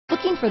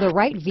Looking for the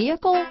right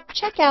vehicle?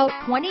 Check out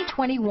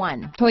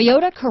 2021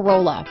 Toyota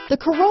Corolla. The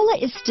Corolla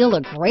is still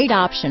a great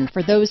option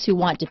for those who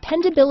want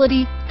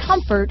dependability,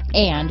 comfort,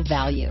 and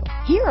value.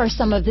 Here are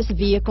some of this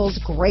vehicle's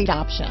great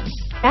options: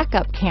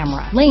 backup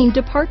camera, lane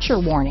departure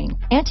warning,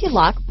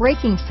 anti-lock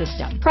braking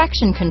system,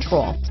 traction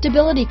control,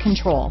 stability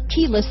control,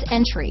 keyless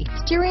entry,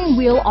 steering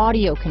wheel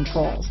audio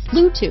controls,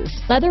 Bluetooth,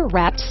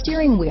 leather-wrapped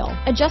steering wheel,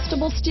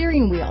 adjustable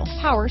steering wheel,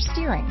 power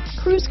steering,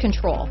 cruise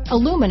control,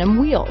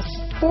 aluminum wheels,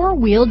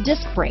 four-wheel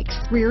disc brakes,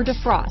 rear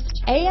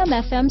defrost,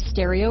 AM/FM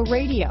stereo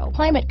radio,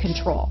 climate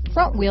control,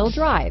 front-wheel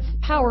drive,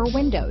 power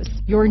windows.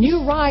 Your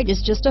new ride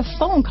is just a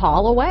phone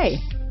call away.